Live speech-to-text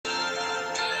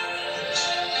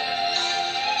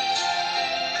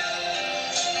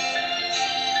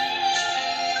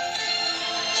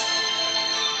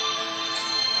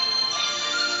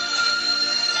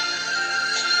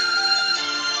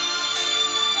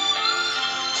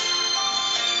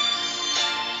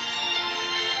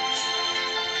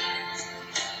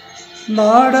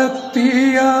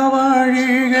നടത്തിയ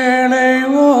വഴികളെ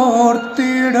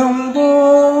ഓർത്തിടുമ്പോൾ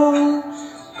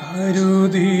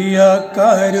കരുതിയ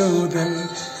കരുതൽ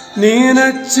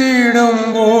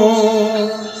നനച്ചിടുമ്പോൾ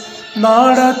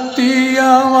നടത്തിയ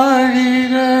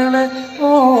വഴികളെ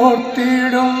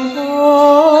ഓർത്തിടുമ്പോൾ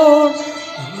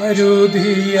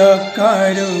കരുതിയ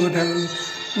കരുതൽ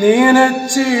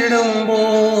നനച്ചിടുമ്പോൾ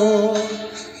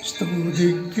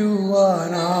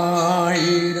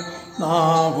സ്തുതിക്കുവാനായിരം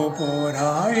നാവ്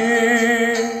പോരായേ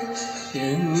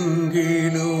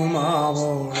എങ്കിലും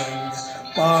അവളെ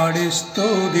പാടി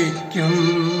സ്തുതിക്കും.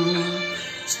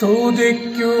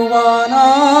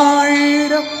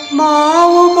 സ്തുതിക്കുവാനായിരം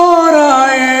നാവ്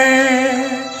പോരായേ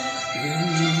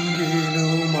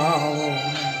എങ്കിലും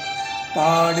അവളെ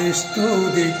പാടി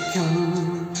സ്തുതിക്കും.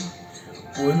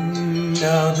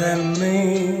 ഉന്നതൻ നീ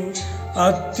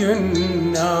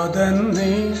അത്യുന്നതൻ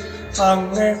നീ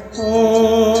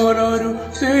അങ്ങെപ്പോലൊരു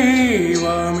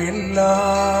ദൈവമില്ല.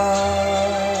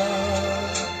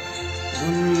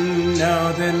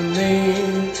 ഉന്നതൻ നീ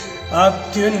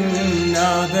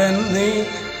അത്യുന്നതൻ നീ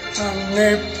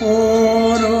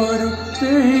അങ്ങെപ്പോലൊരു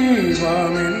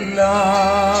ദൈവമില്ല.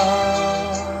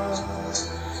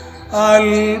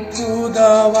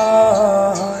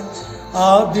 അത്ഭുതവാൻ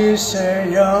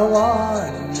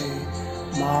അതിശയവാൻ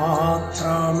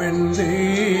മാത്രമെൻ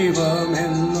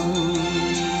ദൈവമെന്നും.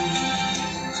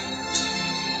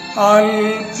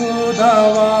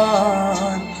 അത്ഭുതവാൻ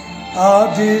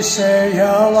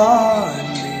അതിശയവാൻ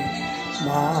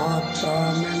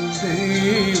മാത്രമെൻ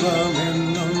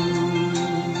ദൈവമെന്നും.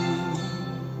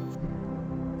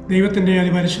 ദൈവത്തിൻ്റെ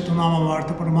അതിപരിശുദ്ധ നാമം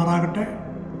വാഴ്ത്തപ്പെടുമാറാകട്ടെ.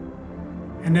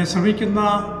 എന്നെ ശ്രമിക്കുന്ന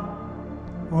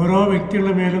ഓരോ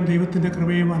വ്യക്തികളുടെ മേലും ദൈവത്തിൻ്റെ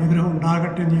കൃപയും അനുഗ്രഹവും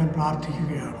ഉണ്ടാകട്ടെ എന്ന് ഞാൻ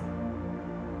പ്രാർത്ഥിക്കുകയാണ്.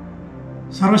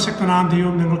 സർവശക്തനാം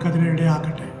ദൈവം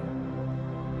നിങ്ങൾക്കതിനിടയാക്കട്ടെ.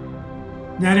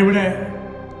 ഞാനിവിടെ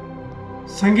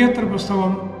സങ്കീർത്തന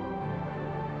പുസ്തകം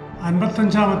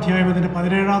 55-ാം അധ്യായം അതിൻ്റെ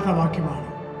 17-ാമത്തെ വാക്യമാണ്.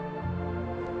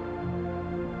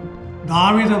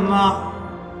 ദാവീദ് എന്ന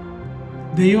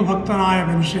ദൈവഭക്തനായ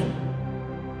മനുഷ്യൻ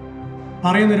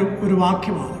പറയുന്നൊരു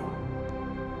വാക്യമാണ്.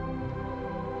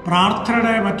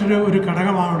 പ്രാർത്ഥനയുടെ മറ്റൊരു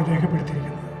ഘടകമാണ് അവിടെ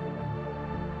രേഖപ്പെടുത്തിയിരിക്കുന്നത്.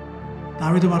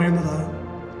 ദാവീദ് പറയുന്നത്,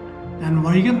 ഞാൻ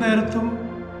വൈകുന്നേരത്തും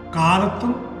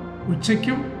കാലത്തും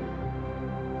ഉച്ചയ്ക്കും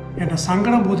എൻ്റെ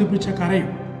സങ്കടം ബോധിപ്പിച്ച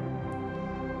കരയും,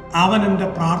 അവൻ എൻ്റെ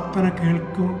പ്രാർത്ഥന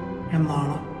കേൾക്കും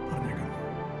എന്നാണ് പറഞ്ഞേക്കുന്നത്.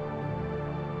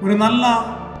 ഒരു നല്ല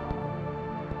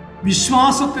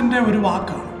വിശ്വാസത്തിൻ്റെ ഒരു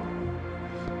വാക്കാണ്.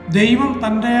 ദൈവം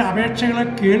തൻ്റെ അപേക്ഷകളെ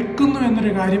കേൾക്കുന്നു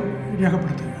എന്നൊരു കാര്യം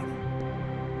രേഖപ്പെടുത്തുകയാണ്.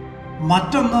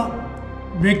 മറ്റൊന്ന്,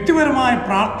 വ്യക്തിപരമായ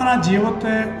പ്രാർത്ഥനാ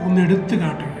ജീവിതത്തെ ഒന്ന് എടുത്തു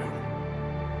കാട്ടുകയാണ്.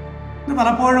 ഇത്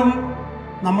പലപ്പോഴും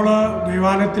നമ്മൾ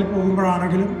ദൈവാലയത്തിൽ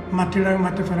പോകുമ്പോഴാണെങ്കിലും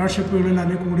മറ്റ് ഫെലോഷിപ്പുകളിൽ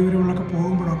അല്ലെങ്കിൽ കൂടിവരവുകളിലൊക്കെ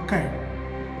പോകുമ്പോഴൊക്കെ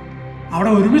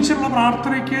അവിടെ ഒരുമിച്ചുള്ള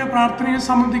പ്രാർത്ഥനയെ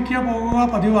സംബന്ധിക്കുക പോകുക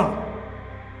പതിവാണ്.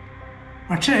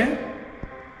 പക്ഷേ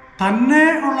തന്നെ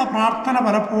ഉള്ള പ്രാർത്ഥന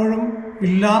പലപ്പോഴും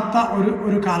ഇല്ലാത്ത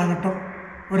ഒരു കാലഘട്ടം,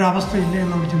 ഒരവസ്ഥയില്ലേ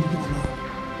എന്ന് നമ്മൾ ചിന്തിക്കുന്നുണ്ട്.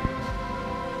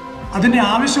 അതിൻ്റെ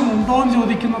ആവശ്യമുണ്ടോ എന്ന്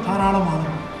ചോദിക്കുന്ന ധാരാളം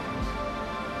ആളുകൾ.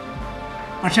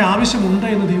 പക്ഷെ ആവശ്യമുണ്ട്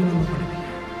എന്ന് ദൈവം നമ്മൾ പഠിപ്പിക്കുക.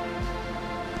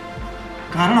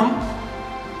 കാരണം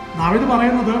ദാവീദ്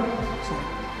പറയുന്നത്,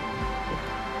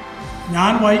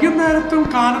 ഞാൻ വൈകുന്നേരത്തും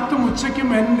കാലത്തും ഉച്ചയ്ക്കും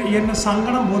എന്നെ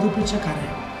സങ്കടം ബോധിപ്പിച്ച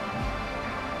കരയും,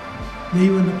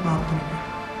 ദൈവം എന്നെ പ്രാർത്ഥന.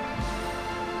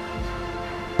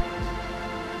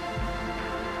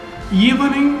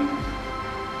 Evening,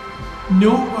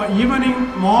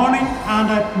 morning and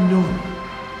at noon,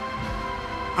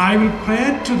 I will pray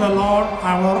to the Lord,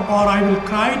 or I will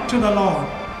cry to the Lord,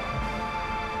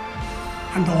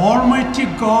 and the Almighty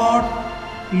God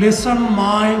listen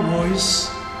my voice,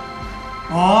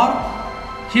 or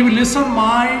He will listen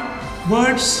my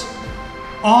words,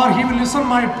 or He will listen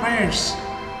my prayers.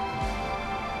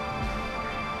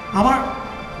 അപ്പോൾ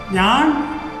ഞാൻ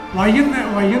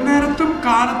വൈകുന്നേരത്തും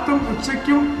കാലത്തും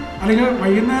ഉച്ചയ്ക്കും, അല്ലെങ്കിൽ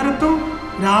വൈകുന്നേരത്തും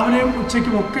രാവിലെയും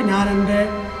ഉച്ചയ്ക്കും ഒക്കെ ഞാൻ എൻ്റെ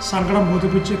സങ്കടം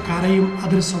ബോധിപ്പിച്ച് കരയും.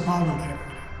 അതൊരു സ്വഭാവം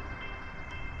ഉണ്ടായിരുന്നു.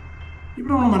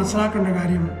 ഇവിടെ നമ്മൾ മനസ്സിലാക്കേണ്ട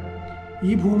കാര്യം,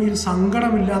 ഈ ഭൂമിയിൽ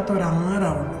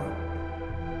സങ്കടമില്ലാത്തവരാരാണുള്ളത്?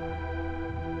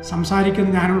 സംസാരിക്കുന്ന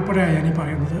ഞാനുൾപ്പെടെയാണ് ഞാനീ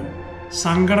പറയുന്നത്.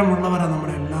 സങ്കടമുള്ളവരാണ്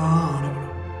നമ്മുടെ എല്ലാ ആളുകളും.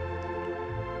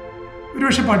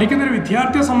 ഒരുപക്ഷെ പഠിക്കുന്നൊരു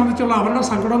വിദ്യാർത്ഥിയെ സംബന്ധിച്ചുള്ള അവരുടെ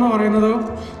സങ്കടം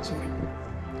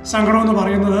എന്ന്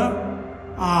പറയുന്നത്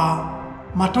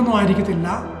മറ്റൊന്നും ആയിരിക്കത്തില്ല.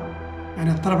 ഞാൻ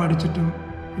എത്ര പഠിച്ചിട്ടും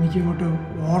എനിക്കിങ്ങോട്ട്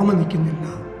ഓർമ്മ നിൽക്കുന്നില്ല,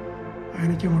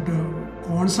 എനിക്കങ്ങോട്ട്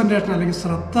കോൺസെൻട്രേഷൻ അല്ലെങ്കിൽ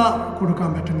ശ്രദ്ധ കൊടുക്കാൻ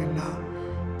പറ്റുന്നില്ല,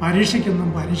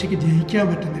 പരീക്ഷയ്ക്ക് ജയിക്കാൻ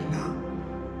പറ്റുന്നില്ല,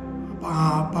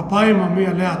 പപ്പായും മമ്മിയും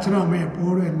അല്ലെ അച്ഛനും അമ്മയും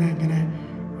എപ്പോഴും എന്നെ ഇങ്ങനെ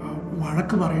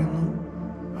വഴക്ക് പറയുന്നു,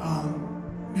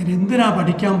 ഞാൻ എന്തിനാ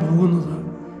പഠിക്കാൻ പോകുന്നത്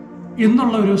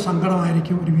എന്നുള്ള ഒരു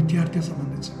സങ്കടമായിരിക്കും ഒരു വിദ്യാർത്ഥിയെ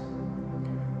സംബന്ധിച്ച്.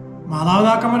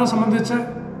 മാതാപിതാക്കന്മാരെ സംബന്ധിച്ച്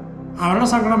അവരുടെ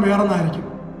സങ്കടം വേറൊന്നായിരിക്കും.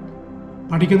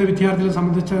 പഠിക്കുന്ന വിദ്യാർത്ഥികളെ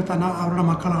സംബന്ധിച്ച് തന്നെ അവരുടെ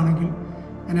മക്കളാണെങ്കിൽ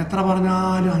ഞാൻ എത്ര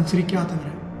പറഞ്ഞാലും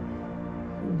അനുസരിക്കാത്തവർ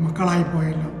മക്കളായി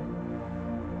പോയല്ലോ.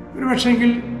 ഒരു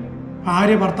പക്ഷേങ്കിൽ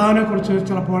ഭാര്യ ഭർത്താവിനെക്കുറിച്ച്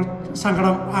ചിലപ്പോൾ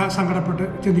സങ്കടപ്പെട്ട്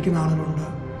ചിന്തിക്കുന്ന ആളുകളുണ്ട്.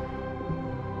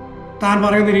 താൻ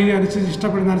പറയുന്ന രീതി അനുസരിച്ച്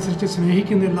ഇഷ്ടപ്പെടുന്ന അനുസരിച്ച്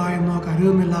സ്നേഹിക്കുന്നില്ല എന്നോ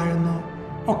കരുതുന്നില്ല എന്നോ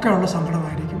ഒക്കെയുള്ള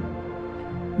സങ്കടമായിരിക്കും.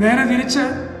 നേരെ തിരിച്ച്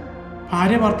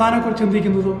ഭാര്യ ഭർത്താവിനെക്കുറിച്ച്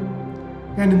ചിന്തിക്കുന്നതും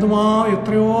ഞാൻ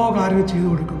എത്രയോ കാര്യങ്ങൾ ചെയ്തു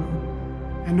കൊടുക്കുന്നു,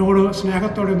 എന്നോട്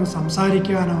സ്നേഹത്തോടെ ഒന്ന്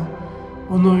സംസാരിക്കാനോ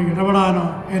ഒന്ന് ഇടപെടാനോ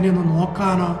എന്നെ ഒന്ന്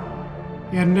നോക്കാനോ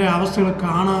എൻ്റെ അവസ്ഥകൾ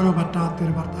കാണാനോ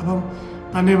പറ്റാത്തൊരു ഭർത്താവ്.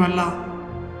 തന്നെയുമല്ല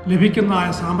ലഭിക്കുന്നതായ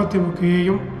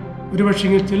സാമ്പത്തികമൊക്കെയും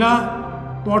ഒരുപക്ഷെ ചില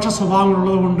ദോഷ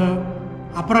സ്വഭാവങ്ങളുള്ളതുകൊണ്ട്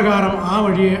അപ്രകാരം ആ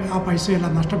വഴിയെ ആ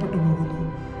പൈസയെല്ലാം നഷ്ടപ്പെട്ടു പോകുന്നു.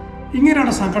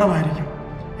 ഇങ്ങനെയുള്ള സങ്കടമായിരിക്കും.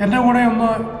 എൻ്റെ കൂടെ ഒന്ന്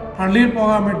പള്ളിയിൽ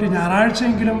പോകാൻ വേണ്ടി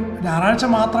ഞായറാഴ്ച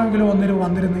മാത്രമെങ്കിലും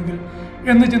വന്നിരുന്നെങ്കിൽ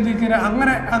എന്ന് ചിന്തിക്കുന്ന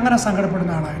അങ്ങനെ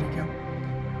സങ്കടപ്പെടുന്ന ആളായിരിക്കാം.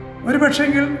 ഒരു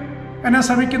പക്ഷേങ്കിൽ എന്നെ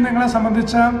ശ്രമിക്കുന്ന നിങ്ങളെ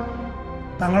സംബന്ധിച്ച്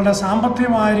തങ്ങളുടെ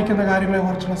സാമ്പത്തികമായിരിക്കുന്ന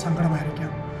കാര്യങ്ങളെക്കുറിച്ചുള്ള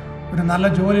സങ്കടമായിരിക്കാം. ഒരു നല്ല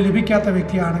ജോലി ലഭിക്കാത്ത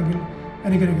വ്യക്തിയാണെങ്കിൽ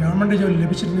എനിക്കൊരു ഗവൺമെൻറ് ജോലി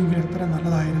ലഭിച്ചിരുന്നെങ്കിൽ എത്ര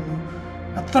നല്ലതായിരുന്നു,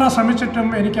 എത്ര ശ്രമിച്ചിട്ടും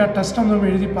എനിക്ക് ആ ടെസ്റ്റൊന്നും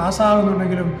എഴുതി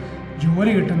പാസ്സാകുന്നുണ്ടെങ്കിലും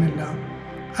ജോലി കിട്ടുന്നില്ല,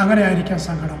 അങ്ങനെ ആയിരിക്കാം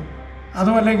സങ്കടം.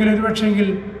 അതുമല്ലെങ്കിൽ ഒരുപക്ഷെങ്കിൽ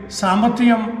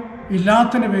സാമ്പത്തികം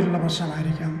ഇല്ലാത്തതിന് പേരിലുള്ള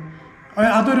പ്രശ്നമായിരിക്കാം.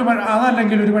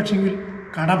 അതല്ലെങ്കിൽ ഒരുപക്ഷെങ്കിൽ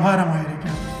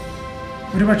കടഭാരമായിരിക്കാം,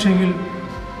 ഒരുപക്ഷെങ്കിൽ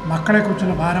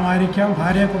മക്കളെക്കുറിച്ചുള്ള ഭാരമായിരിക്കാം,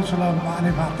 ഭാര്യയെക്കുറിച്ചുള്ള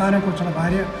അല്ലെങ്കിൽ ഭർത്താവിനെക്കുറിച്ചുള്ള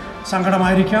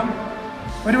സങ്കടമായിരിക്കാം.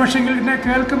 ഒരുപക്ഷെങ്കിൽ എന്നെ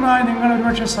കേൾക്കുന്നതായി നിങ്ങൾ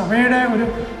ഒരുപക്ഷെ സഭയുടെ ഒരു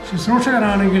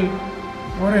ശുശ്രൂഷകനാണെങ്കിൽ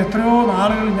എത്രയോ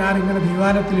നാളുകൾ ഞാനിങ്ങനെ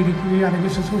ദൈവാലയത്തിലിരിക്കുകയോ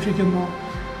അല്ലെങ്കിൽ ശുശ്രൂഷിക്കുന്നു,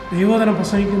 ദൈവവചനം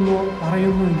പ്രസംഗിക്കുന്നു,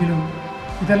 പറയുന്നുവെങ്കിലും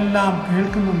ഇതെല്ലാം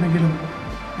കേൾക്കുന്നുണ്ടെങ്കിലും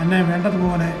എന്നെ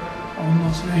വേണ്ടതുപോലെ ഒന്ന്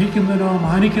സ്നേഹിക്കുന്നതിനോ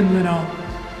മാനിക്കുന്നതിനോ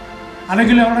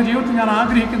അല്ലെങ്കിൽ അവരുടെ ജീവിതത്തിൽ ഞാൻ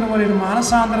ആഗ്രഹിക്കുന്ന പോലെ ഒരു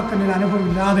മാനസാന്തരത്തിൻ്റെ ഒരു അനുഭവം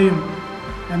ഇല്ലാതെയും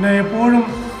എന്നെ എപ്പോഴും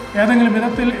ഏതെങ്കിലും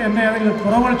വിധത്തിൽ എൻ്റെ ഏതെങ്കിലും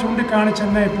കുറവുകൾ ചൂണ്ടിക്കാണിച്ച്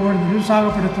എന്നെ എപ്പോഴും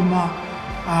നിരുത്സാഹപ്പെടുത്തുന്ന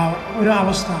ഒരു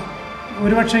അവസ്ഥ.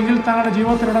 ഒരുപക്ഷെങ്കിൽ തങ്ങളുടെ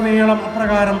ജീവിതത്തിലുടനീളം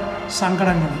അപ്രകാരം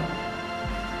സങ്കടങ്ങൾ,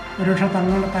 ഒരുപക്ഷെ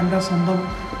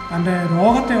തൻ്റെ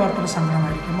രോഗത്തെ ഓർത്തൊരു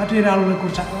സങ്കടമായിരിക്കും.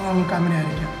 മറ്റൊരാളുകളെക്കുറിച്ച് ആളുകൾക്ക് അങ്ങനെ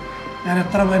ആയിരിക്കാം. ഞാൻ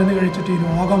എത്ര മരുന്ന് കഴിച്ചിട്ട് ഈ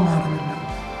രോഗം മാറുന്നില്ല,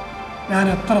 ഞാൻ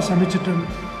എത്ര ശ്രമിച്ചിട്ടും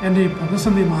എൻ്റെ ഈ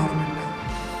പ്രതിസന്ധി മാറുന്നില്ല,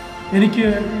 എനിക്ക്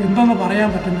എന്തെന്ന് പറയാൻ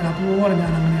പറ്റുന്നില്ല, അതുപോലെ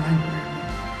ഞാൻ അങ്ങനെ ആയിപ്പോയിരുന്നു,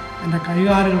 എൻ്റെ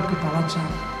കൈകാലുകൾക്ക് തളർച്ച,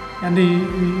 എൻ്റെ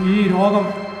ഈ രോഗം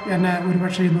എന്നെ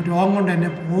ഒരുപക്ഷെ രോഗം കൊണ്ട് എന്നെ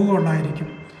പോവുകയുണ്ടായിരിക്കും.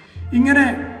 ഇങ്ങനെ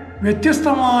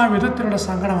വ്യത്യസ്തമായ വിധത്തിലുള്ള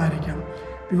സങ്കടമായിരിക്കാം.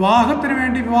 വിവാഹത്തിന്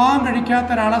വേണ്ടി വിവാഹം കഴിക്കാത്ത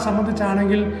ഒരാളെ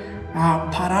സംബന്ധിച്ചാണെങ്കിൽ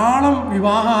ധാരാളം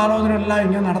വിവാഹ ആലോചനകളെല്ലാം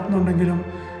ഇങ്ങനെ നടത്തുന്നുണ്ടെങ്കിലും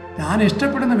ഞാൻ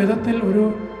ഇഷ്ടപ്പെടുന്ന വിധത്തിൽ ഒരു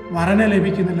വരനെ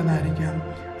ലഭിക്കുന്നില്ലെന്നായിരിക്കാം.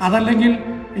 അതല്ലെങ്കിൽ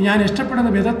ഞാൻ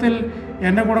ഇഷ്ടപ്പെടുന്ന വിധത്തിൽ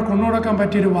എന്നെ കൂടെ കൊണ്ടുകൊടുക്കാൻ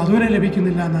പറ്റിയൊരു വധുവിനെ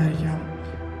ലഭിക്കുന്നില്ല എന്നായിരിക്കാം.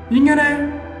 ഇങ്ങനെ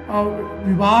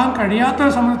വിവാഹം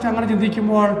കഴിയാത്തവരെ സംബന്ധിച്ച് അങ്ങനെ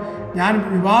ചിന്തിക്കുമ്പോൾ ഞാൻ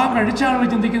വിവാഹം കഴിച്ച ആളുകൾ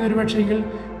ചിന്തിക്കുന്ന ഒരു പക്ഷേങ്കിൽ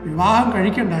വിവാഹം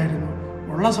കഴിക്കണ്ടായിരുന്നു,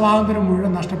 ഉള്ള സ്വാതന്ത്ര്യം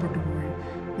മുഴുവൻ നഷ്ടപ്പെട്ടു പോയി,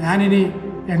 ഞാനിനി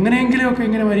എങ്ങനെയെങ്കിലുമൊക്കെ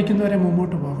ഇങ്ങനെ മരിക്കുന്നവരെ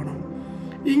മുമ്പോട്ട് പോകണം.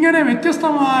 ഇങ്ങനെ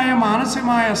വ്യത്യസ്തമായ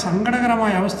മാനസികമായ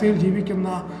സങ്കടകരമായ അവസ്ഥയിൽ ജീവിക്കുന്ന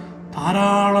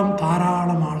ധാരാളം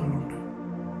ആളുകളുണ്ട്.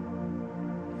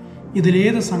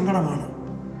 ഇതിലേത് സങ്കടമാണ്?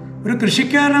 ഒരു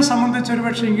കൃഷിക്കാരനെ സംബന്ധിച്ചൊരു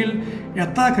പക്ഷേങ്കിൽ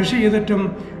എത്ര കൃഷി ചെയ്തിട്ടും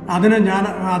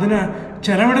അതിന്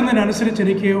ചെലവിടുന്നതിനനുസരിച്ച്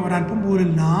എനിക്ക് ഒരല്പം പോലും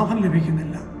ലാഭം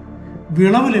ലഭിക്കുന്നില്ല,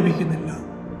 വിളവ് ലഭിക്കുന്നില്ല.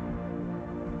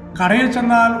 കടയിൽ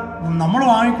ചെന്നാൽ നമ്മൾ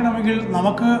വാങ്ങിക്കണമെങ്കിൽ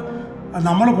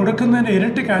നമ്മൾ കൊടുക്കുന്നതിന്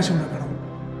ഇരട്ടി കാശ് കൊടുക്കണം,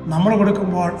 നമ്മൾ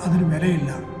കൊടുക്കുമ്പോൾ അതിന്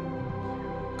വിലയില്ല.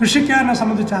 കൃഷിക്കാരനെ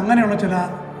സംബന്ധിച്ച് അങ്ങനെയുള്ള ചില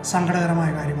സങ്കടകരമായ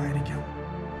കാര്യമായിരിക്കാം.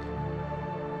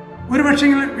 ഒരു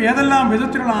പക്ഷേങ്കിൽ ഏതെല്ലാം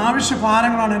വിധത്തിലുള്ള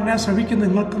ആവശ്യഭാരങ്ങളാണ് എന്നെ ശ്രമിക്കുന്നത്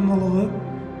നിങ്ങൾക്കെന്നുള്ളത്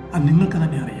അത് നിങ്ങൾക്ക്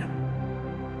തന്നെ അറിയാം.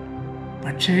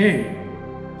 പക്ഷേ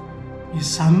ഈ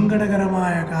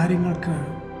സങ്കടകരമായ കാര്യങ്ങൾക്ക്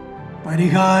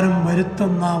പരിഹാരം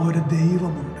വരുത്തുന്ന ഒരു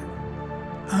ദൈവമുണ്ട്.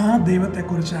 ആ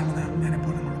ദൈവത്തെക്കുറിച്ചാണ്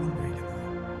ഞാനിപ്പോൾ നിങ്ങൾ പങ്കുവയ്ക്കുന്നത്.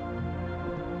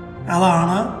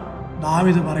 അതാണ്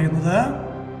ദാവീദ് പറയുന്നത്,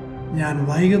 ഞാൻ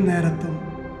വൈകുന്നേരത്തും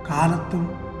കാലത്തും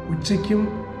ഉച്ചയ്ക്കും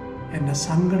എൻ്റെ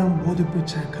സങ്കടം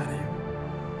ബോധിപ്പിച്ച് കരയും.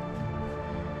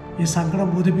 ഈ സങ്കടം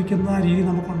ബോധിപ്പിക്കുന്ന രീതി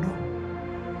നമുക്കുണ്ടോ?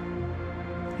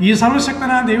 ഈ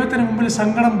സർവശക്തനായ ദൈവത്തിന് മുമ്പിൽ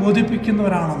സങ്കടം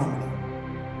ബോധിപ്പിക്കുന്നവരാണോ നമ്മൾ?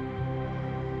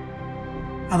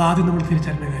 അതാദ്യം നമ്മൾ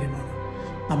തിരിച്ചറിയേണ്ട കാര്യമാണ്.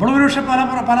 നമ്മൾ ഒരുപക്ഷെ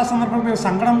പല സന്ദർഭങ്ങളിൽ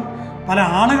സങ്കടം പല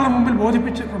ആളുകളുടെ മുമ്പിൽ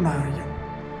ബോധിപ്പിച്ചിട്ടുണ്ടായിരിക്കാം.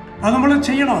 അത് നമ്മൾ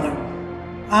ചെയ്യണം. അത്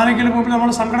ആരെങ്കിലും മുമ്പിൽ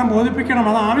നമ്മൾ സങ്കടം ബോധിപ്പിക്കണം,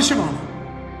 അത് ആവശ്യമാണ്.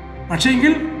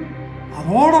 പക്ഷേങ്കിൽ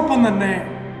അതോടൊപ്പം തന്നെ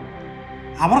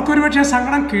അവർക്കൊരുപക്ഷെ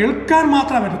സങ്കടം കേൾക്കാൻ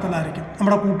മാത്രം പറ്റത്തില്ലായിരിക്കും.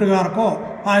 നമ്മുടെ കൂട്ടുകാർക്കോ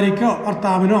ഭാര്യയ്ക്കോ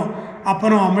ഭർത്താവിനോ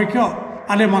അപ്പനോ അമ്മയ്ക്കോ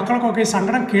അല്ലെങ്കിൽ മക്കൾക്കൊക്കെ ഈ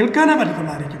സങ്കടം കേൾക്കാനേ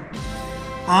പറ്റത്തുള്ളായിരിക്കും.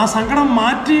 ആ സങ്കടം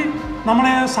മാറ്റി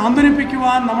നമ്മളെ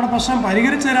സാന്ത്വനിപ്പിക്കുവാൻ, നമ്മുടെ പ്രശ്നം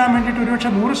പരിഹരിച്ചു തരാൻ വേണ്ടിയിട്ട് ഒരുപക്ഷെ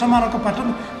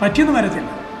 100% പറ്റിയെന്ന് വരത്തില്ല.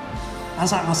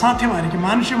 അസാധ്യമായിരിക്കും,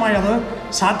 മാനുഷ്യമായി അത്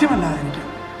സാധ്യമല്ലായിരിക്കും.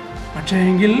 പക്ഷേ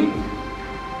എങ്കിൽ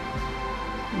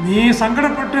നീ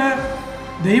സങ്കടപ്പെട്ട്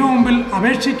ദൈവം മുമ്പിൽ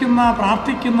അപേക്ഷിക്കുന്ന,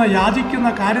 പ്രാർത്ഥിക്കുന്ന, യാചിക്കുന്ന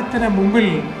കാര്യത്തിന് മുമ്പിൽ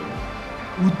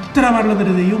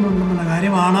ഉത്തരമരുന്നൊരു ദൈവമുണ്ടെന്നുള്ള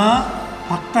കാര്യമാണ്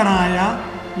ഭക്തനായ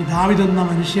ഈ ദാവീദെന്ന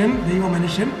മനുഷ്യൻ,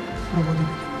 ദൈവമനുഷ്യൻ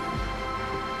പ്രബോധിപ്പിക്കുന്നത്.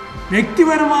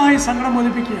 വ്യക്തിപരമായി സങ്കടം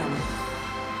ബോധിപ്പിക്കുകയാണ്.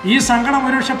 ഈ സങ്കടം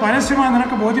ഒരുപക്ഷെ പരസ്യമായി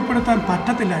നിനക്ക് ബോധ്യപ്പെടുത്താൻ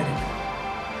പറ്റത്തില്ലായിരിക്കും.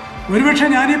 ഒരുപക്ഷെ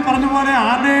ഞാനീ പറഞ്ഞ പോലെ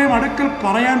ആരുടെയും അടുക്കൽ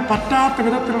പറയാൻ പറ്റാത്ത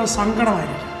വിധത്തിലുള്ള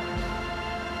സങ്കടമായിരിക്കും.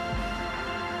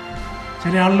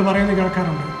 ചില ആളുകൾ പറയുന്നത്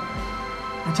കേൾക്കാറുണ്ട്,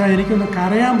 അച്ഛാ എനിക്കൊന്ന്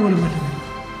കരയാൻ പോലും പറ്റുന്നില്ല.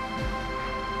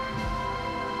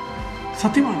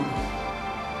 സത്യമാണ്.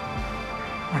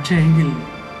 പക്ഷേ എങ്കിൽ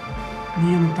നീ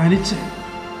ഒന്ന് തനിച്ച്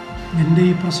നിൻ്റെ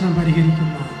ഈ പ്രശ്നം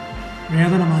പരിഹരിക്കുന്ന,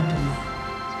 വേദന മാറ്റുന്ന,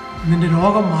 നിൻ്റെ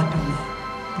രോഗം മാറ്റുന്ന,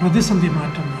 പ്രതിസന്ധി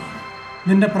മാറ്റുന്ന,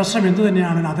 നിൻ്റെ പ്രശ്നം എന്തു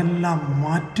തന്നെയാണെങ്കിലും അതെല്ലാം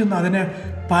മാറ്റുന്ന, അതിനെ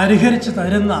പരിഹരിച്ച്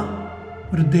തരുന്ന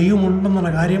ഒരു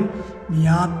ദൈവമുണ്ടെന്നുള്ള കാര്യം നീ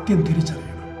ആദ്യം തിരിച്ചറിയണം.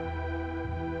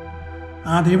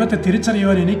 ആ ദൈവത്തെ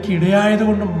തിരിച്ചറിയുവാൻ എനിക്ക്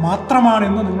ഇടയായതുകൊണ്ട് മാത്രമാണ്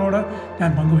ഇന്ന് നിങ്ങളോട് ഞാൻ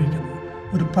പങ്കുവയ്ക്കുന്നത്.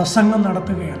 ഒരു പ്രസംഗം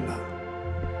നടത്തുകയല്ല,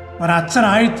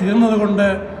 ഒരച്ഛനായി തീർന്നത് കൊണ്ട്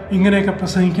ഇങ്ങനെയൊക്കെ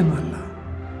പ്രസംഗിക്കുന്നതല്ല.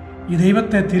 ഈ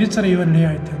ദൈവത്തെ തിരിച്ചറിയുവാൻ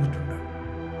ഇടയായി തീർന്നിട്ടുണ്ട്.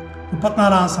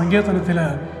 34-ാം സങ്കീർത്തനത്തിൽ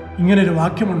ഇങ്ങനൊരു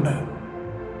വാക്യമുണ്ട്,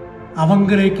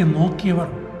 അവങ്കിലേക്ക് നോക്കിയവർ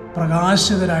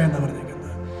പ്രകാശിതരായെന്ന്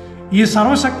പറഞ്ഞിരിക്കുന്നത്. ഈ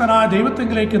സർവശക്തനായ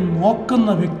ദൈവത്തിലേക്ക്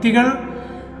നോക്കുന്ന വ്യക്തികൾ,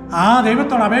 ആ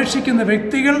ദൈവത്തോട് അപേക്ഷിക്കുന്ന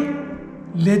വ്യക്തികൾ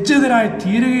ലജ്ജിതരായി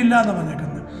തീരുകയില്ല എന്ന്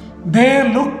പറഞ്ഞിരിക്കുന്നത്. They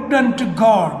looked unto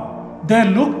God, they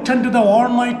looked unto the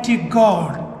Almighty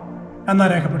God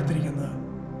എന്നാണ് രേഖപ്പെടുത്തിയിരിക്കുന്നത്.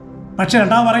 പക്ഷെ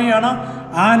രണ്ടാം പറയുകയാണ്,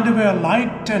 ആൻഡ് were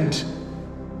lightened,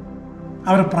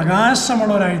 അവർ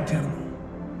പ്രകാശമുള്ളവരായി തീർന്നു.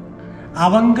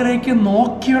 അവങ്കിലേക്ക്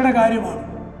നോക്കിയുടെ കാര്യമാണ്.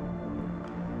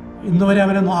 ഇന്നുവരെ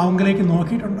അവനെ അവങ്കിലേക്ക്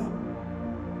നോക്കിയിട്ടുണ്ടോ?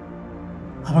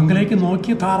 അവങ്കിലേക്ക്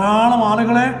നോക്കി ധാരാളം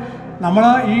ആളുകളെ നമ്മൾ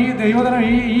ഈ ദൈവദിനം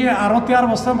ഈ 66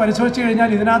 പുസ്തകം പരിശോധിച്ച് കഴിഞ്ഞാൽ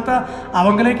ഇതിനകത്ത്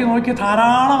അവങ്കിലേക്ക് നോക്കി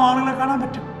ധാരാളം ആളുകളെ കാണാൻ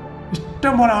പറ്റും.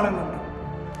 ഇഷ്ടം പോലെ ആളുകളുണ്ട്.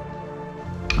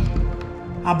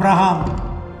 അബ്രഹാം,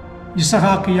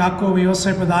 ഇസഹാക്ക്, യാക്കോബ്,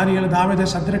 യോസേഫ്, ദാനിയേൽ, ദാവീദ്,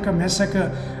 ശദ്രക്ക്, മേശക്ക്,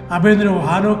 അബേദ്നേഗോ,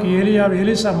 ഹാനോക്ക്, ഏലിയാവ്,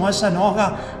 എലീശ, മോശ, നോഹ,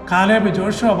 കാലേബ്,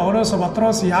 ജോഷുവ, പൗലോസ്,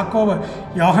 പത്രോസ്, യാക്കോബ്,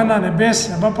 യോഹന്നാൻ, എബേസ്,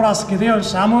 എബപ്രാസ്, ഗിദെയോൻ,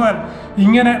 ശമൂവേൽ,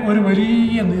 ഇങ്ങനെ ഒരു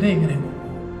വലിയ നിര. ഇങ്ങനെ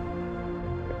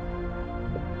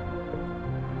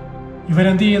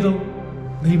ഇവരെന്ത് ചെയ്തു?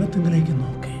 ദൈവത്തിലേക്ക്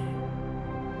നോക്കി.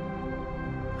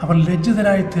 അവർ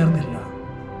ലജ്ജിതരായി തീർന്നില്ല.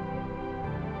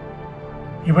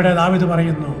 ഇവിടെ ദാവീദ്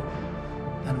പറയുന്നു,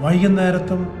 ഞാൻ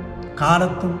വൈകുന്നേരത്തും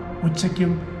കാലത്തും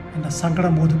ഉച്ചയ്ക്കും എൻ്റെ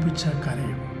സങ്കടം ബോധിപ്പിച്ച്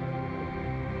കരയും.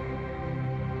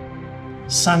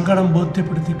 സങ്കടം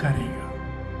ബോധ്യപ്പെടുത്തി കരയുക.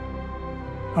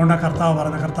 അതുകൊണ്ട്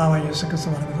കർത്താവായ യേശുക്രിസ്തു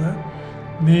പറഞ്ഞത്,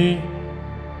 നീ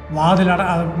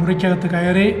മുറിക്കകത്ത്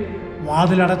കയറി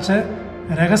വാതിലടച്ച്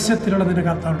രഹസ്യത്തിലുള്ള നിന്റെ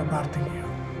കർത്താവിനോട് പ്രാർത്ഥിക്കുക.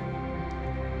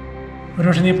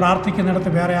 ഒരുപക്ഷെ നീ പ്രാർത്ഥിക്കുന്നിടത്ത്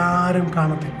വേറെ ആരും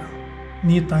കാണത്തില്ല,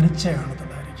 നീ തനിച്ചേ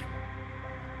കാണത്തുള്ളായിരിക്കും.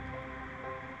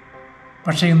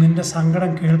 പക്ഷേ നിന്റെ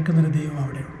സങ്കടം കേൾക്കുന്നൊരു ദൈവം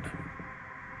അവിടെയുണ്ട്.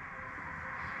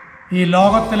 ഈ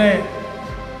ലോകത്തിലെ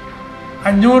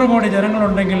 500 കോടി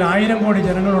ജനങ്ങളുണ്ടെങ്കിൽ, 1000 കോടി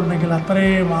ജനങ്ങളുണ്ടെങ്കിൽ,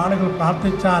 അത്രയും ആളുകൾ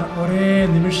പ്രാർത്ഥിച്ചാൽ ഒരേ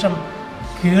നിമിഷം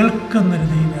കേൾക്കുന്നൊരു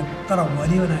ദൈവം എത്ര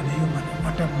വലിയവനായ ദൈവമല്ല.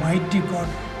 മറ്റേ മൈറ്റി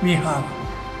ഗോഡ് വി ഹാവ്,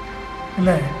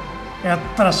 അല്ലേ?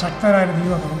 എത്ര ശക്തരായ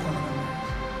ദൈവം നമുക്കുള്ളത്.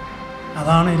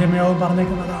 അതാണ് യിരെമ്യാവ്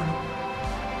പറഞ്ഞേക്കുന്നതാണ്.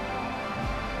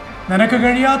 നിനക്ക്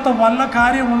കഴിയാത്ത വല്ല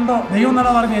കാര്യമുണ്ടോ? ദൈവം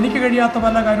തന്നെ പറഞ്ഞു, എനിക്ക് കഴിയാത്ത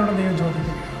വല്ല കാര്യമുണ്ടോ ദൈവം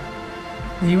ചോദിക്കുകയാണ്.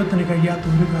 ദൈവത്തിന് കഴിയാത്ത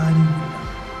ഒരു കാര്യവുമില്ല.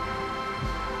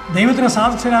 ദൈവത്തിന്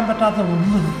സാധിച്ചു തരാൻ പറ്റാത്ത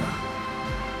ഒന്നുമില്ല.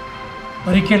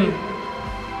 ഒരിക്കൽ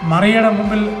മറിയയുടെ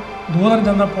മുമ്പിൽ ദൂതൻ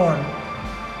ചെന്നപ്പോൾ,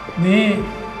 നീ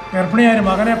ഗർഭിണിയായ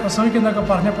മകനെ പ്രസവിക്കുന്നതൊക്കെ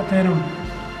പറഞ്ഞപ്പോഴത്തേനും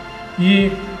ഈ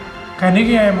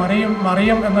കനികയായ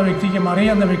മറിയം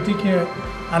എന്ന വ്യക്തിക്ക്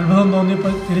അത്ഭുതം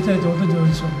തോന്നിയപ്പോൾ തിരിച്ചൊരു ചോദ്യം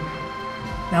ചോദിച്ചു,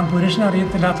 ഞാൻ പുരുഷനെ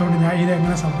അറിയത്തില്ലാത്തതുകൊണ്ട് ഞാൻ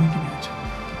ഇതെങ്ങനെ സംഭവിക്കുന്നു ചോദിച്ചു.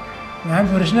 ഞാൻ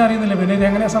പുരുഷനെ അറിയുന്നില്ല, പിന്നെ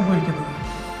ഇതെങ്ങനെയാണ് സംഭവിക്കുന്നത്?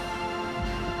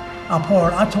 അപ്പോൾ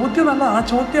ആ ചോദ്യം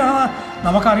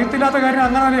നമുക്കറിയത്തില്ലാത്ത കാര്യം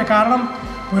അങ്ങനെ അറിയാം. കാരണം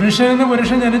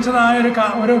പുരുഷൻ ജനിച്ചതായ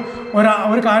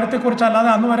ഒരു കാര്യത്തെക്കുറിച്ച് അല്ലാതെ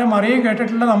അന്ന് വരെ മറിയും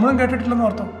കേട്ടിട്ടില്ല, നമ്മളും കേട്ടിട്ടില്ലെന്ന്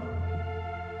ഓർത്തു.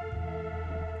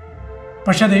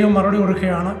 പക്ഷെ ദൈവം മറുപടി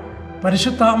കൊടുക്കുകയാണ്,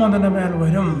 പരിശുദ്ധാത്മാവ് നിന്റെ മേൽ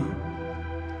വരും,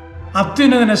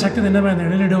 അത്യുന്നതന്റെ ശക്തി നിന്റെ മേൽ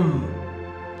നിഴലിടും,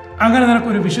 അങ്ങനെ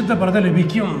നിനക്കൊരു വിശുദ്ധ പ്രത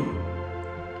ലഭിക്കും.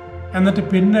 എന്നിട്ട്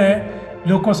പിന്നെ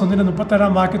ലൂക്കോസ്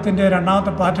 1:37 വാക്യത്തിൻ്റെ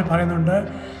 2ാമത്തെ പാർട്ട് പറയുന്നുണ്ട്,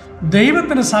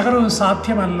 ദൈവത്തിന് സകലവും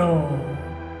സാധ്യമല്ലോ.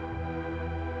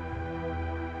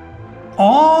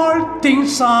 all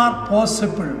things are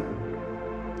possible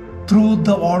through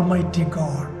the Almighty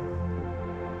God.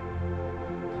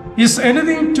 Is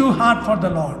anything too hard for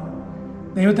the Lord?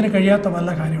 ദൈവത്തിന് കഴിയാത്ത വല്ല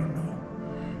കാര്യമുണ്ടോ?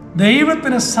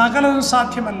 ദൈവത്തിന് സകലതും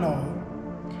സാധ്യമല്ലോ.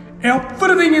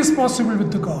 Everything is possible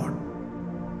with God.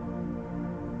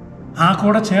 ആ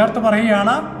കൂടെ ചേർത്ത്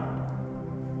പറയുകയാണ്,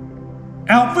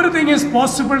 everything is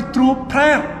possible through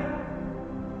prayer.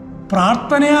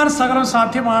 പ്രാർത്ഥനയാൽ സകലവും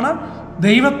സാധ്യമാണ്,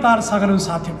 ദൈവത്താൽ സകലവും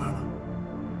സാധ്യമാണ്.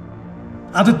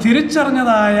 അത്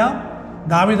തിരിച്ചറിഞ്ഞതായ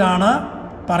ദാവീദാണ്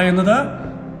പറയുന്നത്,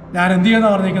 ഞാൻ എന്ത് ചെയ്യുന്ന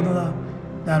പറഞ്ഞിരിക്കുന്നത്,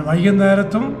 ഞാൻ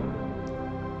വൈകുന്നേരത്തും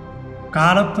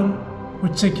കാലത്തും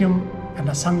ഉച്ചയ്ക്കും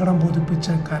എൻ്റെ സങ്കടം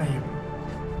ബോധിപ്പിച്ച് കരയും.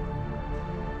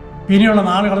 ഇനിയുള്ള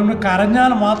നാളുകളിൽ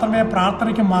കരഞ്ഞാൽ മാത്രമേ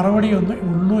പ്രാർത്ഥനയ്ക്ക് മറുപടി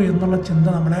ഉള്ളൂ എന്നുള്ള ചിന്ത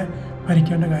നമ്മളെ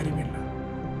ഭരിക്കേണ്ട കാര്യമില്ല.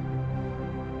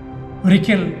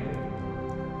 ഒരിക്കൽ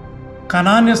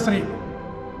കനാന്യ സ്ത്രീ,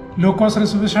 ലൂക്കോസിന്റെ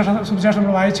സുവിശേഷം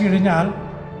നമ്മൾ വായിച്ചു കഴിഞ്ഞാൽ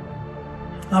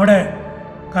അവിടെ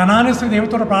കനാന്യ സ്ത്രീ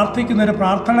ദൈവത്തോട് പ്രാർത്ഥിക്കുന്ന ഒരു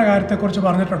പ്രാർത്ഥനയുടെ കാര്യത്തെക്കുറിച്ച്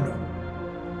പറഞ്ഞിട്ടുണ്ട്.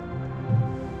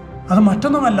 അത്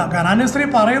മറ്റൊന്നുമല്ല, കനാന്യ സ്ത്രീ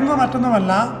പറയുന്നത്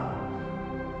മറ്റൊന്നുമല്ല,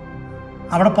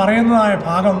 അവിടെ പറയുന്നതായ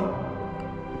ഭാഗം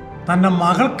തൻ്റെ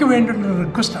മകൾക്ക് വേണ്ടിയിട്ടുള്ളൊരു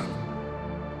റിക്വസ്റ്റാണ്.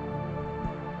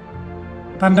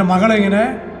 തൻ്റെ മകളിങ്ങനെ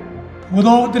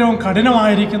ഭൂതോപദ്രവം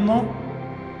കഠിനമായിരിക്കുന്നു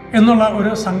എന്നുള്ള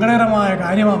ഒരു സങ്കടകരമായ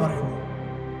കാര്യമാണ് പറയുന്നത്.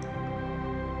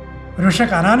 ഒരുപക്ഷെ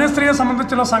കനാന്യ സ്ത്രീയെ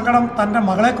സംബന്ധിച്ചുള്ള സങ്കടം തൻ്റെ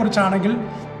മകളെക്കുറിച്ചാണെങ്കിൽ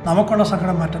നമുക്കുള്ള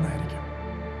സങ്കടം മറ്റൊന്നായിരിക്കും.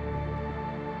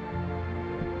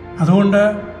 അതുകൊണ്ട്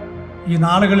ഈ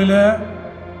നാളുകളിൽ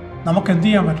നമുക്ക് എന്ത്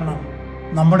ചെയ്യാൻ പറ്റണം?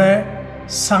 നമ്മുടെ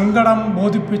സങ്കടം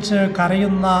ബോധിപ്പിച്ച്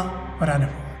കരയുന്ന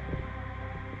ഒരനുഭവം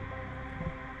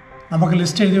നമുക്ക്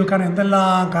ലിസ്റ്റ് എഴുതി വെക്കാൻ.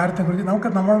 എന്തെല്ലാം കാര്യത്തെക്കുറിച്ച് നമുക്ക്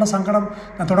നമ്മളുടെ സങ്കടം,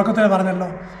 ഞാൻ തുടക്കത്തിൽ പറഞ്ഞല്ലോ,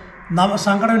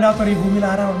 സങ്കടമില്ലാത്തൊരു ഈ ഭൂമിയിൽ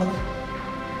ആരാ ഉള്ളത്?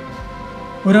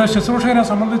 ഒരു ശുശ്രൂഷകനെ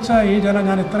സംബന്ധിച്ച് ഈ ജനം,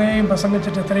 ഞാൻ ഇത്രയും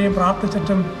പ്രസംഗിച്ചിട്ട് ഇത്രയും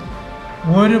പ്രാർത്ഥിച്ചിട്ടും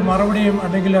ഒരു മറുപടിയും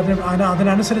അല്ലെങ്കിൽ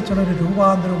അതിനനുസരിച്ചുള്ളൊരു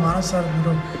രൂപാന്തരവും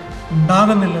മാനസാന്തരവും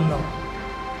ഉണ്ടാകുന്നില്ലല്ലോ.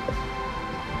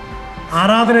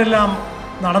 ആരാധനയെല്ലാം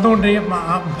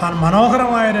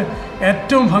മനോഹരമായൊരു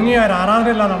ഏറ്റവും ഭംഗിയായ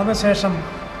ആരാധനയെല്ലാം നടന്ന ശേഷം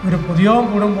ഒരു പുതിയവും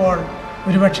കൂടുമ്പോൾ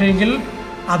ഒരുപക്ഷെങ്കിൽ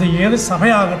അത് ഏത്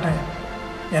സഭയാകട്ടെ,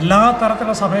 എല്ലാ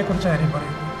തരത്തിലുള്ള സഭയെക്കുറിച്ച് കാര്യം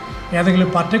പറയുന്നു, ഏതെങ്കിലും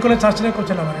പർട്ടിക്കുലർ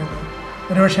ചർച്ചിനെക്കുറിച്ചല്ല പറയുന്നത്.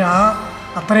 ഒരുപക്ഷെ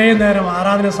അത്രയും നേരം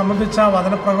ആരാധനയെ സംബന്ധിച്ച,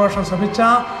 വചനപ്രഘോഷം ശ്രമിച്ച,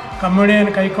 കമ്മ്യൂണിയൻ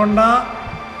കൈക്കൊണ്ട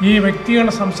ഈ വ്യക്തികൾ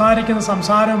സംസാരിക്കുന്ന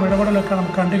സംസാരവും ഇടപെടലൊക്കെ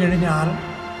നമുക്ക് കണ്ടു കഴിഞ്ഞാൽ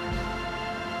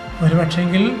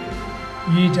ഒരുപക്ഷെങ്കിൽ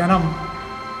ഈ ജനം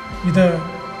ഇത്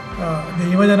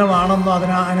ദൈവജനമാണെന്നോ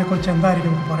അതിനെക്കുറിച്ച്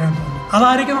എന്തായിരിക്കും നമുക്ക് പറയാൻ തോന്നുന്നു.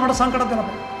 അതായിരിക്കും നമ്മുടെ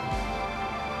സങ്കടത്തിനപ്പം.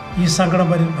 ഈ സങ്കടം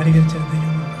പരിഹരിച്ചൊരു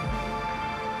ദൈവമുണ്ട്.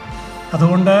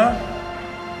 അതുകൊണ്ട്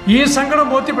ഈ സങ്കടം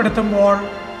ബോധ്യപ്പെടുത്തുമ്പോൾ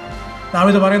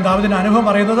ദാവീദിൻ്റെ അനുഭവം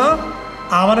പറയുന്നത്,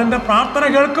 അവൻ എൻ്റെ പ്രാർത്ഥന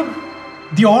കേൾക്കും.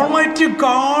 The almighty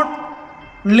God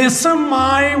listen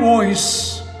my voice,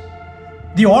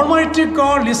 the almighty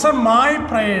God listen my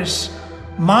prayers,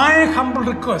 my humble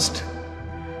request.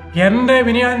 എൻ്റെ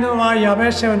വിനയാന്വിതമായ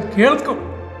അപേക്ഷ അവൻ കേൾക്കും,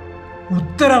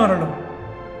 ഉത്തരവരണം.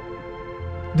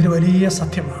 ഇതൊരു വലിയ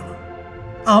സത്യമാണ്.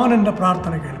 അവൻ എൻ്റെ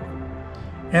പ്രാർത്ഥന കേൾക്കും.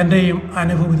 എൻ്റെയും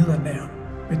അനുഭവം ഇത് തന്നെയാണ്,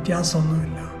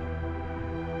 വ്യത്യാസമൊന്നുമില്ല.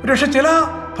 ഒരുപക്ഷെ ചില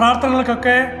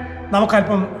പ്രാർത്ഥനകൾക്കൊക്കെ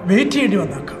നമുക്കല്പം വെയിറ്റ് ചെയ്യേണ്ടി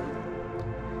വന്നേക്കാം.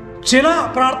 ചില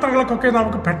പ്രാർത്ഥനകൾക്കൊക്കെ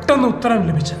നമുക്ക് പെട്ടെന്ന് ഉത്തരം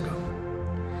ലഭിച്ചേക്കാം.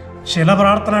 ചില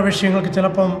പ്രാർത്ഥനാ വിഷയങ്ങൾക്ക്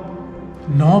ചിലപ്പം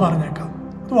നോ പറഞ്ഞേക്കാം.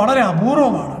 അത് വളരെ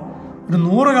അപൂർവമാണ്. ഒരു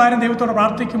 100 കാര്യം ദൈവത്തോട്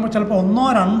പ്രാർത്ഥിക്കുമ്പോൾ ചിലപ്പോൾ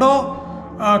 1-2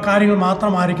 കാര്യങ്ങൾ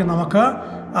മാത്രമായിരിക്കും നമുക്ക്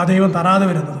ആ ദൈവം തരാതെ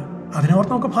വരുന്നത്.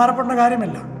 അതിനോർത്ത് നമുക്ക് ഭാരപ്പെടേണ്ട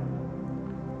കാര്യമില്ല.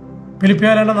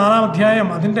 ഫിലിപ്പിയരുടെ 4-ാം അധ്യായം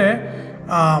അതിൻ്റെ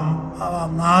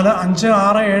 4, 5,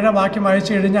 6, 7 വാക്യം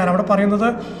വായിച്ചു കഴിഞ്ഞാൽ അവിടെ പറയുന്നത്,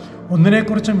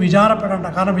 ഒന്നിനെക്കുറിച്ചും വിചാരപ്പെടേണ്ട,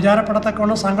 കാരണം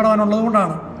വിചാരപ്പെടത്തക്കൊണ്ട് സങ്കടവാനുള്ളത്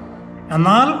കൊണ്ടാണ്.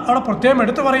 എന്നാൽ അവിടെ പ്രത്യേകം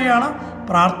എടുത്തു പറയുകയാണ്,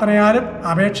 പ്രാർത്ഥനയാലും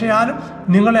അപേക്ഷയാലും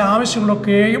നിങ്ങളുടെ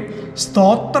ആവശ്യങ്ങളൊക്കെയും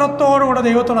സ്തോത്രത്തോടുകൂടെ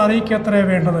ദൈവത്തോട് അറിയിക്കത്രേ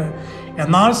വേണ്ടത്.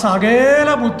 എന്നാൽ സകല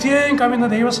ബുദ്ധിയെയും കവിയുന്ന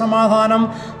ദൈവസമാധാനം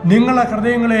നിങ്ങളുടെ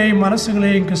ഹൃദയങ്ങളെയും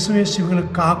മനസ്സുകളെയും ക്രിസ്തുയേശുവിൽ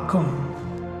കാക്കും.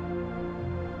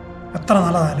 എത്ര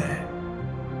നല്ലതല്ലേ!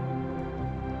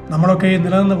 നമ്മളൊക്കെ ഈ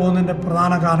നിലനിന്ന് പോകുന്നതിൻ്റെ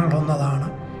പ്രധാന കാരണങ്ങളൊന്നതാണ്.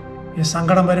 ഈ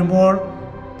സങ്കടം വരുമ്പോൾ,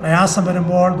 പ്രയാസം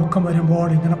വരുമ്പോൾ, ദുഃഖം വരുമ്പോൾ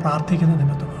ഇങ്ങനെ പ്രാർത്ഥിക്കുന്ന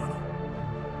നിമിത്തമാണ്.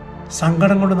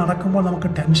 സങ്കടം കൊണ്ട് നടക്കുമ്പോൾ നമുക്ക്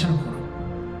ടെൻഷൻ കൂടും,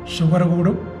 ഷുഗർ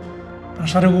കൂടും,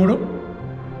 പ്രഷർ കൂടും,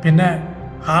 പിന്നെ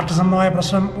ഹാർട്ട് സംബന്ധമായ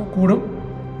പ്രശ്നം കൂടും,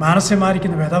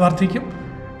 മാനസികമായിരിക്കുന്ന വ്യത വർദ്ധിക്കും,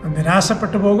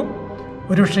 നിരാശപ്പെട്ടു പോകും.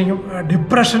 ഒരുപക്ഷെ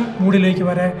ഡിപ്രഷൻ മൂഡിലേക്ക്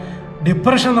വരെ,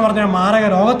 ഡിപ്രഷൻ എന്ന് പറഞ്ഞാൽ മാരക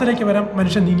രോഗത്തിലേക്ക് വരെ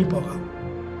മനുഷ്യൻ നീങ്ങിപ്പോകാം.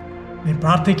 നീ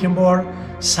പ്രാർത്ഥിക്കുമ്പോൾ,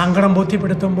 സങ്കടം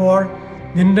ബോധ്യപ്പെടുത്തുമ്പോൾ,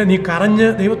 നീ കരഞ്ഞ്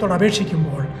ദൈവത്തോട്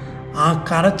അപേക്ഷിക്കുമ്പോൾ ആ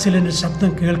കരച്ചിലിൻ്റെ ശബ്ദം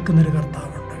കേൾക്കുന്നൊരു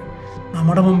കർത്താവുണ്ട്.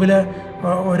 നമ്മുടെ മുമ്പിൽ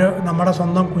നമ്മുടെ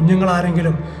സ്വന്തം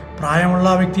കുഞ്ഞുങ്ങളാരെങ്കിലും, പ്രായമുള്ള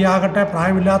വ്യക്തിയാകട്ടെ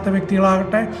പ്രായമില്ലാത്ത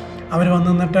വ്യക്തികളാകട്ടെ, അവർ വന്ന്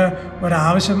നിന്നിട്ട്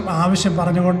ആവശ്യം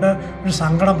പറഞ്ഞുകൊണ്ട്, ഒരു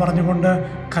സങ്കടം പറഞ്ഞുകൊണ്ട്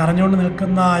കരഞ്ഞുകൊണ്ട്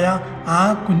നിൽക്കുന്നതായ ആ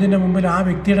കുഞ്ഞിൻ്റെ മുമ്പിൽ, ആ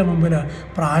വ്യക്തിയുടെ മുമ്പിൽ,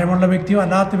 പ്രായമുള്ള വ്യക്തിയോ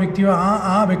അല്ലാത്ത വ്യക്തിയോ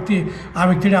ആ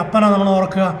വ്യക്തിയുടെ അപ്പനാ നമ്മൾ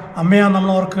ഓർക്കുക, അമ്മയാണ്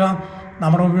നമ്മൾ ഓർക്കുക.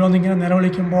 നമ്മുടെ മുമ്പിൽ വന്നിങ്ങനെ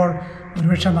നിലവിളിക്കുമ്പോൾ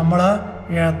ഒരുപക്ഷെ നമ്മൾ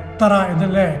എത്ര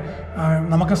ഇതല്ലേ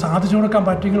നമുക്ക് സാധിച്ചു കൊടുക്കാൻ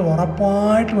പറ്റുമെങ്കിൽ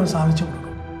ഉറപ്പായിട്ടും അത് സാധിച്ചു കൊടുക്കും.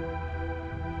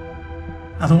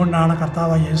 അതുകൊണ്ടാണ്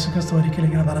കർത്താവ് യേശുക്രിസ്തു ഒരിക്കലും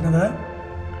ഇങ്ങനെ പറഞ്ഞത്.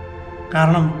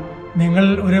 കാരണം നിങ്ങൾ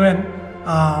ഒരുവൻ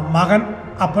മകൻ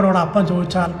അപ്പനോട് അപ്പം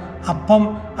ചോദിച്ചാൽ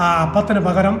അപ്പത്തിന്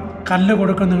പകരം കല്ല്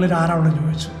കൊടുക്കുന്ന നിങ്ങളിൽ ആരാണെന്ന്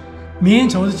ചോദിച്ചു. മീൻ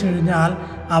ചോദിച്ചു കഴിഞ്ഞാൽ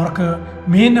അവർക്ക്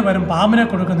മീനിന് പകരം പാമ്പിനെ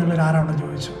കൊടുക്കുന്ന നിങ്ങളിൽ ആരാണെന്ന്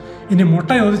ചോദിച്ചു. ഇനി മുട്ട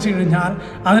ചോദിച്ചു കഴിഞ്ഞാൽ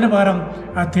അതിന് പകരം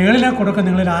തേളിനെ കൊടുക്കുന്ന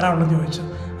നിങ്ങളിൽ ആരാണെന്ന് ചോദിച്ചു.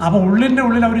 അപ്പോൾ ഉള്ളിൻ്റെ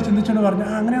ഉള്ളിൽ അവർ ചിന്തിച്ചുകൊണ്ട് പറഞ്ഞു,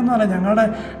 അങ്ങനെയൊന്നുമല്ല, ഞങ്ങളുടെ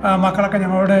മക്കളൊക്കെ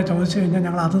ഞങ്ങളോട് ചോദിച്ചു കഴിഞ്ഞാൽ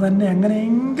ഞങ്ങൾ അത് തന്നെ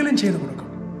എങ്ങനെയെങ്കിലും ചെയ്തു കൊടുക്കും.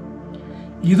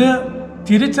 ഇത്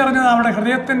തിരിച്ചറിഞ്ഞത് അവിടെ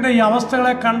ഹൃദയത്തിൻ്റെ ഈ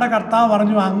അവസ്ഥകളെ കണ്ട കർത്താവ്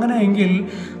പറഞ്ഞു, അങ്ങനെയെങ്കിൽ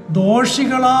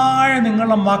ദോഷികളായ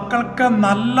നിങ്ങളുടെ മക്കൾക്ക്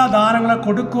നല്ല ദാനങ്ങളെ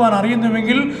കൊടുക്കുവാൻ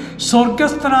അറിയുന്നുവെങ്കിൽ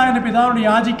സ്വർഗസ്ഥനായ എൻ്റെ പിതാവിനോട്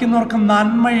യാചിക്കുന്നവർക്ക്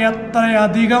നന്മ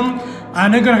എത്രയധികം,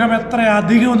 അനുഗ്രഹം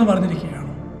എത്രയധികം എന്ന് പറഞ്ഞിരിക്കുകയാണ്.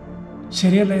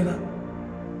 ശരിയല്ലേ ഇത്?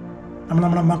 നമ്മൾ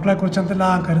നമ്മുടെ മക്കളെക്കുറിച്ച്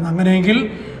എന്തെല്ലാം കരുതുന്നു. അങ്ങനെയെങ്കിൽ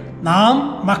നാം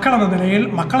മക്കളെന്ന നിലയിൽ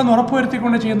മക്കളെന്ന്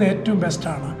ഉറപ്പുവരുത്തിക്കൊണ്ട് ചെയ്യുന്ന ഏറ്റവും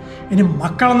ബെസ്റ്റാണ്. ഇനി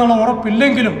മക്കളെന്നുള്ള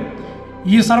ഉറപ്പില്ലെങ്കിലും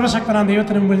ഈ സർവശക്തനായ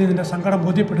ദൈവത്തിന് മുമ്പിൽ നിന്റെ സങ്കടം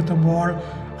ബോധ്യപ്പെടുത്തുമ്പോൾ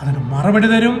അതിന് മറുപടി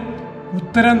തരും,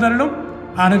 ഉത്തരം തരണം,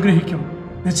 അനുഗ്രഹിക്കും.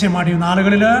 നിശ്ചയമായിട്ട് ഈ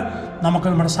നാളുകളിൽ നമുക്ക്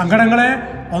നമ്മുടെ സങ്കടങ്ങളെ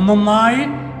ഒന്നൊന്നായി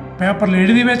പേപ്പറിൽ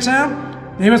എഴുതി വെച്ച്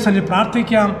ദൈവസന്നിധിയിൽ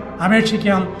പ്രാർത്ഥിക്കാം,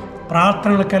 അപേക്ഷിക്കാം.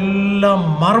 പ്രാർത്ഥനകൾക്കെല്ലാം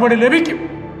മറുപടി ലഭിക്കും,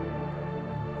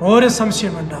 ഒരു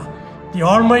സംശയം വേണ്ട. The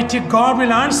Almighty God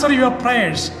will answer your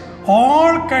prayers,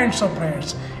 all kinds of prayers.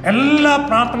 എല്ലാ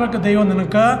പ്രാർത്ഥനകൾക്കും ദൈവം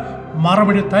നിനക്ക്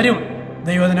മറുപടി തരും.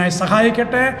 ദൈവത്തിനായി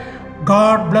സഹായിക്കട്ടെ.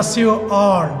 God bless you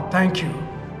all. Thank you.